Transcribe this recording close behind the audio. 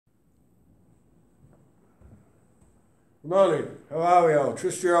Good morning. How are we all?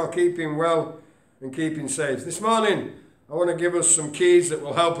 Trust you're all keeping well and keeping safe. This morning, I want to give us some keys that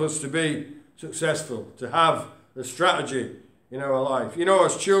will help us to be successful, to have a strategy in our life. You know,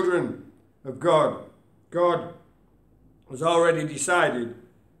 as children of God, God has already decided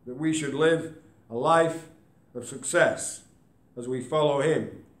that we should live a life of success as we follow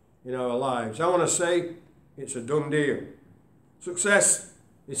Him in our lives. I want to say it's a done deal. Success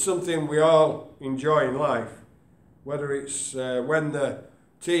is something we all enjoy in life. Whether it's when the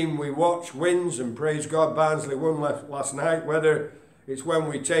team we watch wins, and praise God, Barnsley won last night. Whether it's when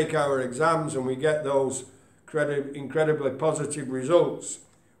we take our exams and we get those incredibly positive results.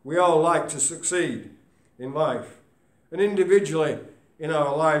 We all like to succeed in life. And individually in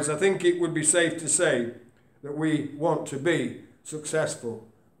our lives, I think it would be safe to say that we want to be successful.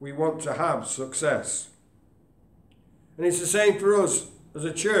 We want to have success. And it's the same for us as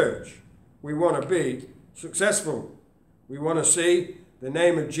a church. We want to be successful. We want to see the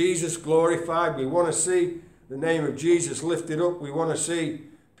name of Jesus glorified. We want to see the name of Jesus lifted up. We want to see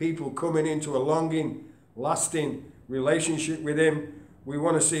people coming into a longing, lasting relationship with Him. We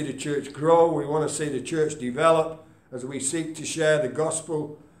want to see the church grow. We want to see the church develop as we seek to share the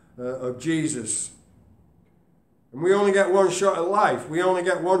gospel of Jesus. And we only get one shot at life. We only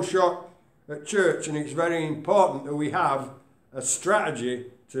get one shot at church, and it's very important that we have a strategy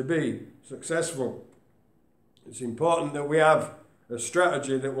to be successful. It's important that we have a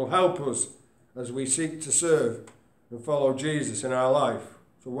strategy that will help us as we seek to serve and follow Jesus in our life.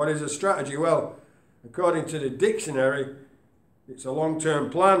 So what is a strategy? Well, according to the dictionary, it's a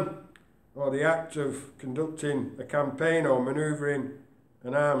long-term plan or the act of conducting a campaign or manoeuvring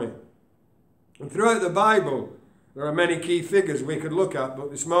an army. And throughout the Bible, there are many key figures we could look at,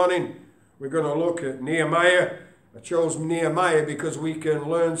 but this morning we're going to look at Nehemiah. I chose Nehemiah because we can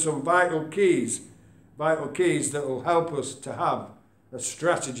learn some vital keys that will help us to have a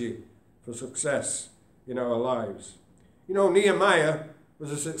strategy for success in our lives. You know, Nehemiah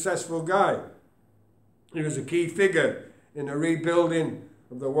was a successful guy. He was a key figure in the rebuilding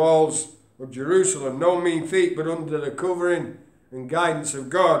of the walls of Jerusalem. No mean feat, but under the covering and guidance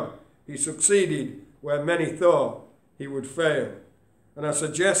of God, he succeeded where many thought he would fail. And I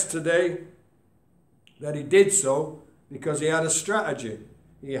suggest today that he did so because he had a strategy.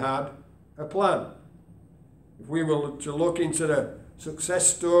 He had a plan. If we were to look into the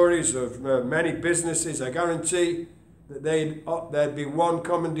success stories of many businesses, I guarantee that there'd be one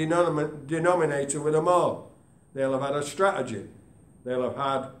common denominator with them all. They'll have had a strategy. They'll have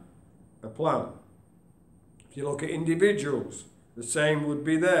had a plan. If you look at individuals, the same would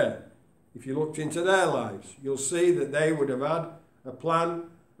be there. If you looked into their lives, you'll see that they would have had a plan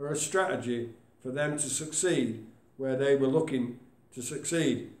or a strategy for them to succeed where they were looking to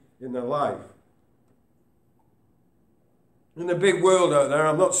succeed in their life. In the big world out there,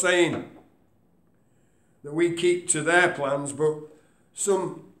 I'm not saying that we keep to their plans, but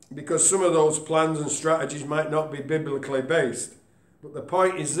because some of those plans and strategies might not be biblically based. But the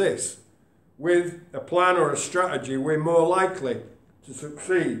point is this: with a plan or a strategy, we're more likely to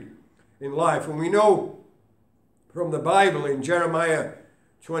succeed in life. And we know from the Bible in Jeremiah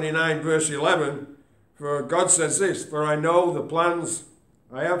 29 verse 11, for God says this, "For I know the plans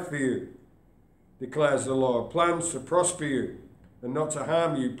I have for you, declares the Lord, plans to prosper you and not to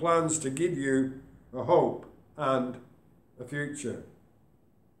harm you, plans to give you a hope and a future."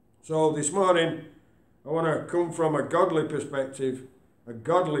 So this morning, I want to come from a godly perspective, a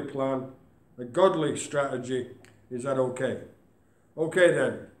godly plan, a godly strategy. Is that okay? Okay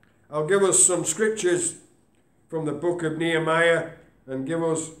then. I'll give us some scriptures from the book of Nehemiah and give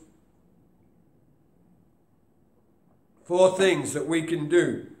us 4 things that we can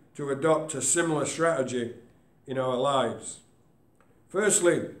do to adopt a similar strategy in our lives.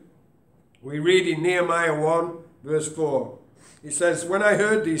 Firstly, we read in Nehemiah 1 verse 4. It says, "When I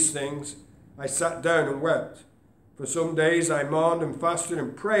heard these things, I sat down and wept. For some days I mourned and fasted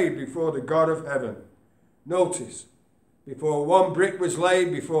and prayed before the God of heaven." Notice, before one brick was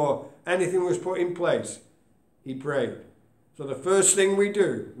laid, before anything was put in place, he prayed. So the first thing we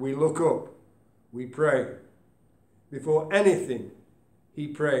do, we look up, we pray. Before anything, he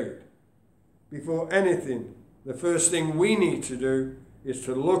prayed. Before anything, the first thing we need to do is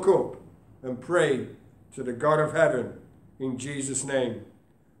to look up and pray to the God of heaven in Jesus' name.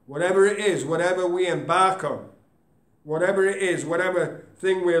 Whatever it is, whatever we embark on, whatever it is, whatever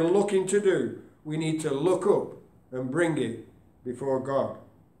thing we're looking to do, we need to look up and bring it before God.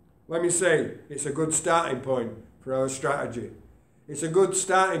 Let me say, it's a good starting point for our strategy. It's a good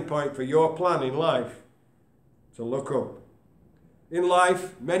starting point for your plan in life to look up. In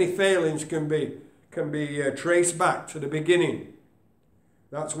life, many failings can be can be traced back to the beginning.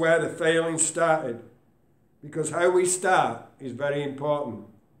 That's where the failing started. Because how we start is very important.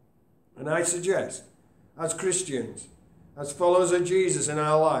 And I suggest, as Christians, as followers of Jesus in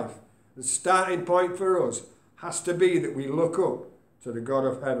our life, the starting point for us has to be that we look up to the God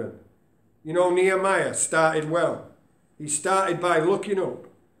of heaven. You know, Nehemiah started well. He started by looking up.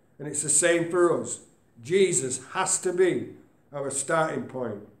 And it's the same for us. Jesus has to be our starting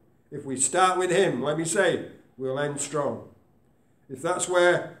point. If we start with him, let me say, we'll end strong. If that's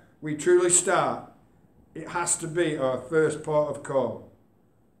where we truly start, it has to be our first port of call.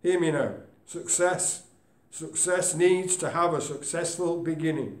 Hear me now. Success needs to have a successful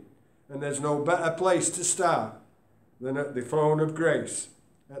beginning. And there's no better place to start than at the throne of grace,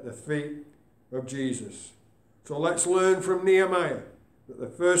 at the feet of Jesus. So let's learn from Nehemiah that the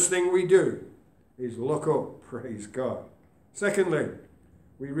first thing we do is look up. Praise God. Secondly,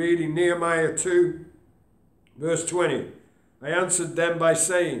 we read in Nehemiah 2, verse 20, I answered them by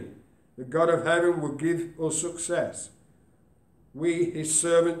saying, the God of heaven will give us success. We, his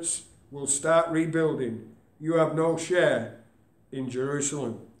servants, will start rebuilding. You have no share in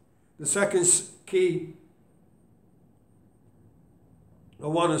Jerusalem. The second key I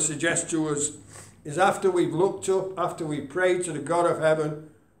want to suggest to us is after we've looked up, after we prayed to the God of heaven,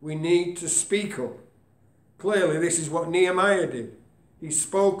 we need to speak up. Clearly, this is what Nehemiah did. He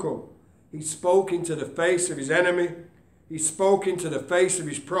spoke up. He spoke into the face of his enemy. He spoke into the face of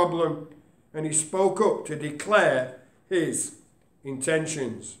his problem. And he spoke up to declare his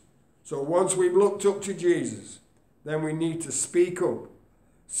intentions. So once we've looked up to Jesus, then we need to speak up.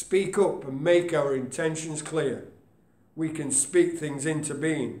 Speak up and make our intentions clear. We can speak things into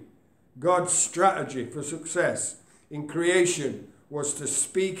being. God's strategy for success in creation was to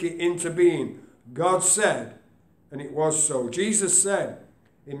speak it into being. God said, and it was so. Jesus said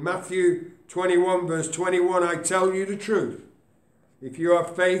in Matthew 21 verse 21, I tell you the truth. If you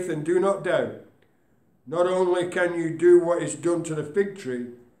have faith and do not doubt, not only can you do what is done to the fig tree,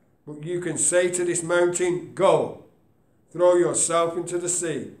 but you can say to this mountain, go, throw yourself into the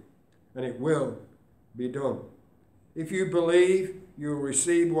sea, and it will be done. If you believe, you will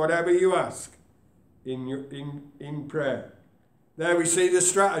receive whatever you ask in prayer. There we see the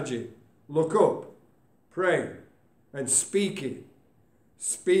strategy. Look up, pray, and speak it.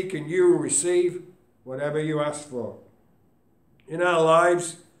 Speak and you will receive whatever you ask for. In our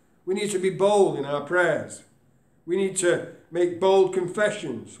lives, we need to be bold in our prayers. We need to make bold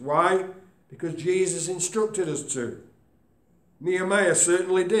confessions. Why? Because Jesus instructed us to. Nehemiah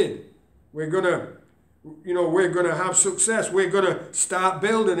certainly did. We're going to have success. We're going to start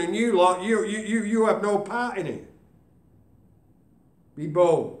building a new lot. You have no part in it. Be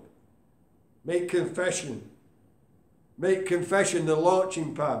bold. Make confession. Make confession the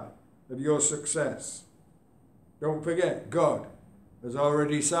launching pad of your success. Don't forget, God has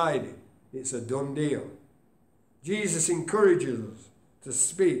already decided. It's a done deal. Jesus encourages us to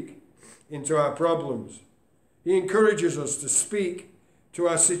speak into our problems. He encourages us to speak to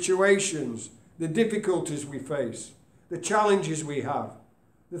our situations, the difficulties we face, the challenges we have,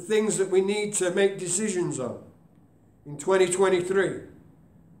 the things that we need to make decisions on. In 2023,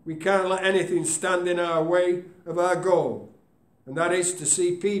 we can't let anything stand in our way of our goal, and that is to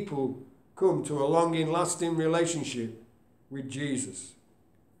see people come to a longing, lasting relationship with Jesus.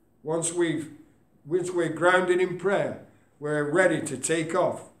 Once we're grounded in prayer, we're ready to take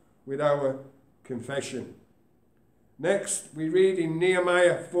off with our confession. Next, we read in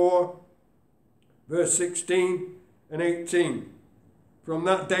Nehemiah 4, verse 16 and 18. From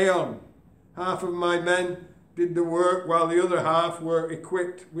that day on, half of my men did the work, while the other half were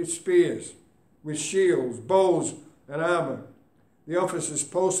equipped with spears, with shields, bows, and armor. The officers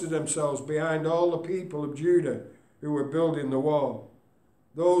posted themselves behind all the people of Judah who were building the wall.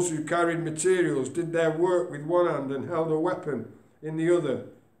 Those who carried materials did their work with one hand and held a weapon in the other,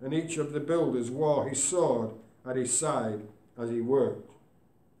 and each of the builders wore his sword at his side as he worked.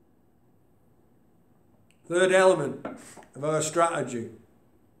 Third element of our strategy.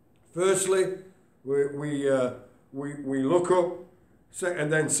 Firstly, we look up,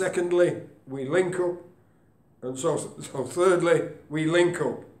 and then secondly, we link up, and so thirdly, we link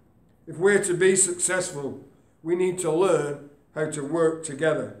up. If we're to be successful, we need to learn how to work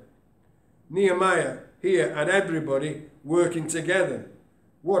together. Nehemiah here had everybody working together.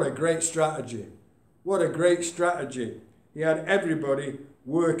 What a great strategy. What a great strategy. He had everybody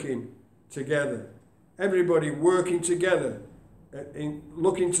working together. Everybody working together,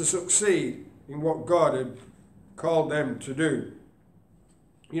 looking to succeed in what God had called them to do.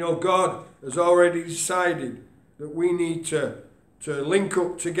 You know, God has already decided that we need to link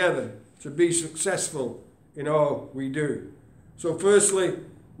up together to be successful in all we do. So firstly,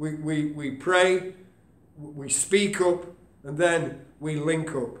 we pray, we speak up, and then we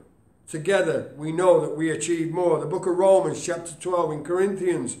link up. Together, we know that we achieve more. The book of Romans, chapter 12, in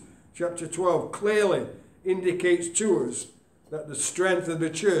Corinthians, chapter 12, clearly indicates to us that the strength of the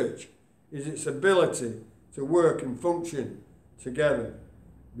church is its ability to work and function together,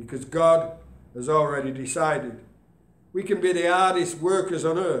 because God has already decided. We can be the hardest workers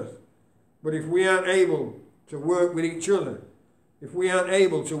on earth, but if we aren't able to work with each other, if we aren't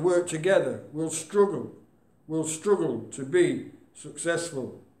able to work together, we'll struggle. We'll struggle to be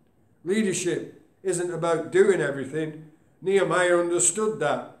successful. Leadership isn't about doing everything. Nehemiah understood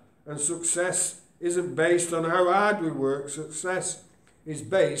that. And success isn't based on how hard we work. Success is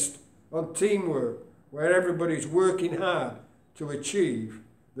based on teamwork, where everybody's working hard to achieve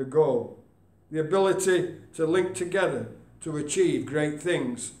the goal. The ability to link together to achieve great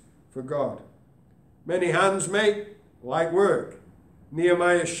things for God. Many hands make light work.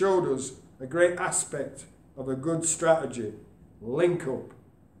 Nehemiah showed us a great aspect of a good strategy. Link up.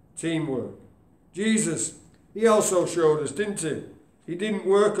 Teamwork. Jesus, he also showed us, didn't he? He didn't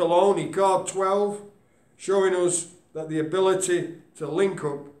work alone. He called 12, showing us that the ability to link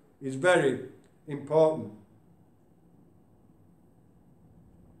up is very important.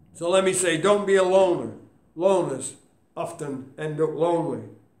 So let me say, don't be a loner. Loners often end up lonely.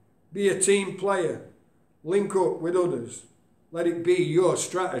 Be a team player. Link up with others. Let it be your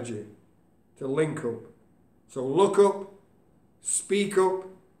strategy to link up. So look up, speak up,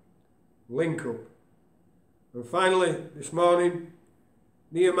 link up. And finally, this morning,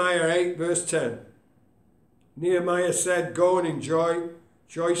 Nehemiah 8 verse 10. Nehemiah said, go and enjoy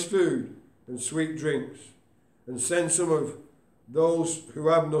choice food and sweet drinks, and send some of those who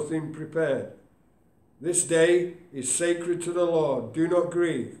have nothing prepared. This day is sacred to the Lord. Do not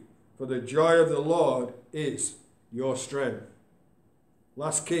grieve, for the joy of the Lord is your strength.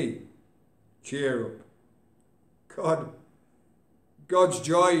 Last key, cheer up. God's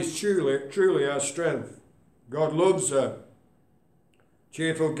joy is truly our strength. God loves her.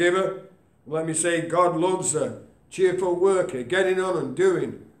 Cheerful giver. Let me say, God loves her. Cheerful worker, getting on and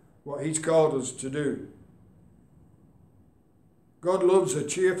doing what he's called us to do. God loves a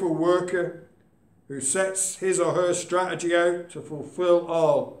cheerful worker who sets his or her strategy out to fulfill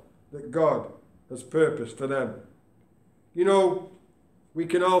all that God has purposed for them. You know, we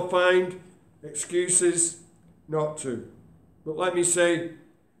can all find excuses not to. But let me say,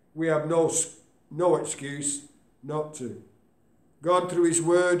 we have no excuse not to. God, through his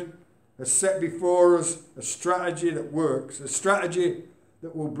word, has set before us a strategy that works, a strategy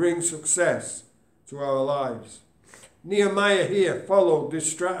that will bring success to our lives. Nehemiah here followed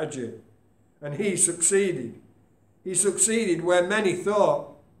this strategy, and he succeeded. He succeeded where many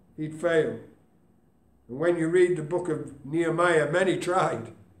thought he'd fail. And when you read the book of Nehemiah, many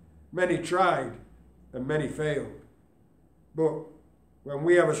tried, and many failed. But when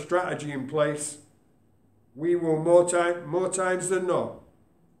we have a strategy in place, we will more times than not,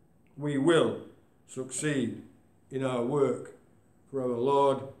 we will succeed in our work for our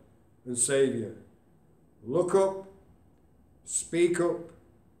Lord and Saviour. Look up, speak up,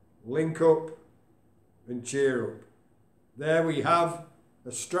 link up, and cheer up. There we have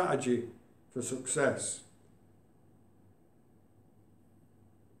a strategy for success.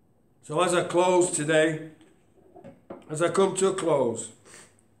 So as I close today, as I come to a close,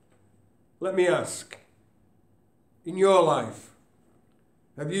 let me ask, in your life,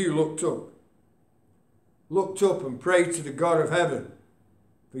 have you looked up? Looked up and prayed to the God of heaven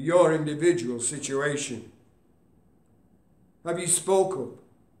for your individual situation? Have you spoke up?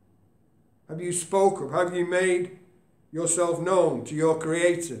 Have you spoke up? Have you made yourself known to your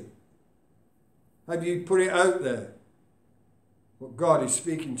Creator? Have you put it out there, what God is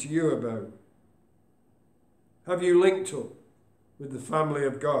speaking to you about? Have you linked up with the family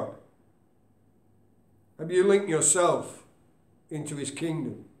of God? Have you linked yourself into his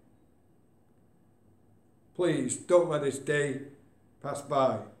kingdom? Please don't let this day pass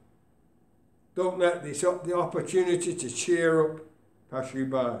by. Don't let the opportunity to cheer up pass you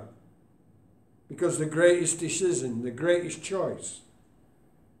by. Because the greatest decision, the greatest choice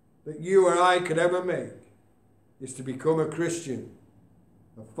that you or I could ever make is to become a Christian,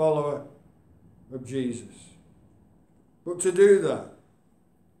 a follower of Jesus. But to do that,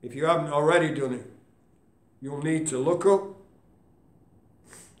 if you haven't already done it, you'll need to look up,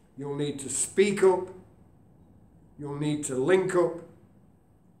 you'll need to speak up, you'll need to link up,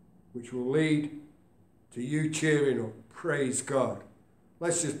 which will lead to you cheering up. Praise God.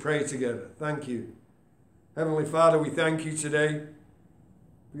 Let's just pray together. Thank you. Heavenly Father, we thank you today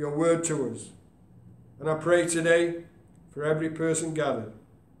for your word to us. And I pray today for every person gathered.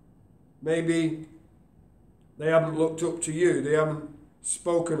 Maybe they haven't looked up to you, they haven't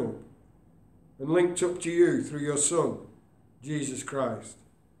spoken up and linked up to you through your Son, Jesus Christ.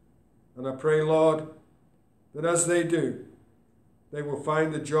 And I pray, Lord, that as they do, they will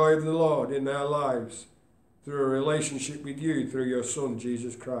find the joy of the Lord in their lives through a relationship with you through your Son,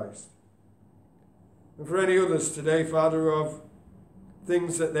 Jesus Christ. And for any others today, Father, of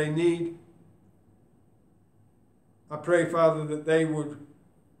things that they need, I pray, Father, that they would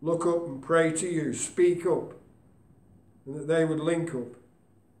look up and pray to you, speak up, and that they would link up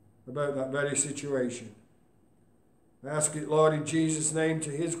about that very situation. I ask it, Lord, in Jesus' name, to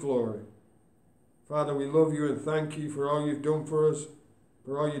his glory. Father, we love you and thank you for all you've done for us,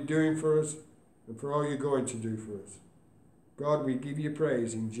 for all you're doing for us, and for all you're going to do for us. God, we give you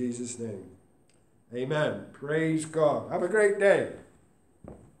praise in Jesus' name. Amen. Praise God. Have a great day.